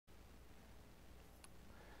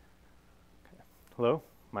Hello,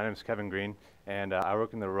 my name is Kevin Green, and I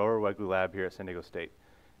work in the Rower Wegley lab here at San Diego State.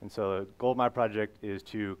 And so the goal of my project is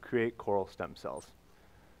to create coral stem cells.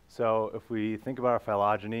 So if we think about our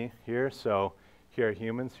phylogeny here, so here are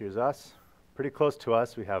humans, here's us. Pretty close to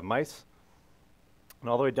us, we have mice.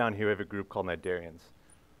 And all the way down here, we have a group called cnidarians.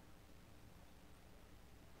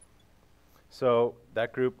 So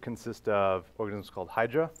that group consists of organisms called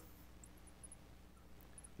hydra,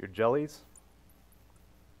 your jellies,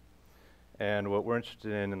 and what we're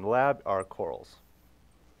interested in the lab are corals.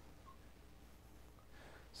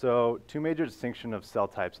 So two major distinctions of cell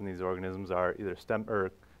types in these organisms are either stem or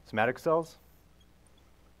somatic cells.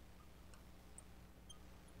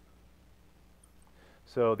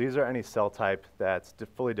 So these are any cell type that's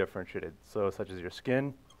fully differentiated, so such as your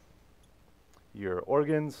skin, your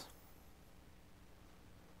organs,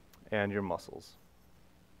 and your muscles.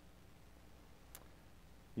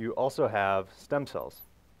 You also have stem cells.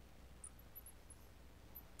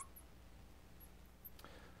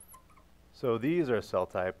 So these are a cell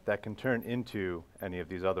type that can turn into any of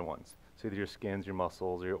these other ones. So either your skins, your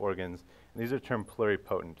muscles, or your organs. And these are termed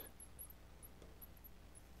pluripotent.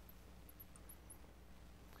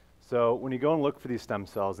 So when you go and look for these stem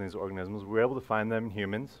cells in these organisms, we're able to find them in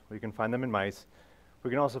humans. We can find them in mice. We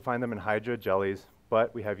can also find them in hydra jellies,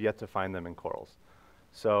 but we have yet to find them in corals.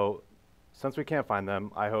 So since we can't find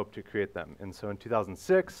them, I hope to create them. And so in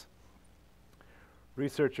 2006,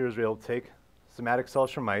 researchers were able to take somatic cells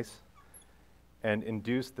from mice and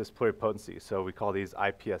induce this pluripotency. So we call these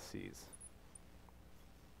iPSCs.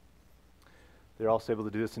 They're also able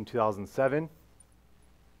to do this in 2007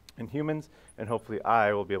 in humans, and hopefully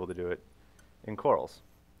I will be able to do it in corals.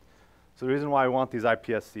 So the reason why I want these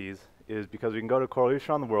iPSCs is because we can go to coral reefs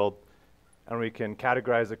around the world and we can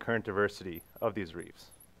categorize the current diversity of these reefs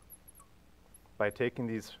by taking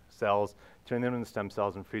these cells, turning them into stem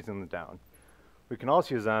cells, and freezing them down. We can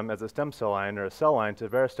also use them as a stem cell line or a cell line to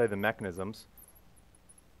better study the mechanisms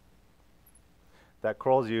that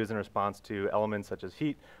corals use in response to elements such as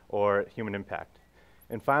heat or human impact.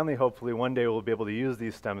 And finally, hopefully, one day we'll be able to use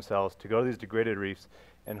these stem cells to go to these degraded reefs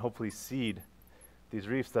and hopefully seed these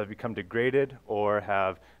reefs that have become degraded or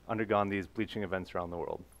have undergone these bleaching events around the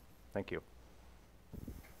world. Thank you.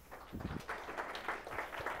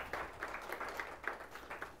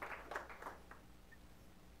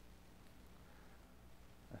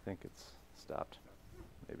 I think it's stopped,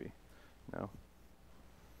 maybe. No?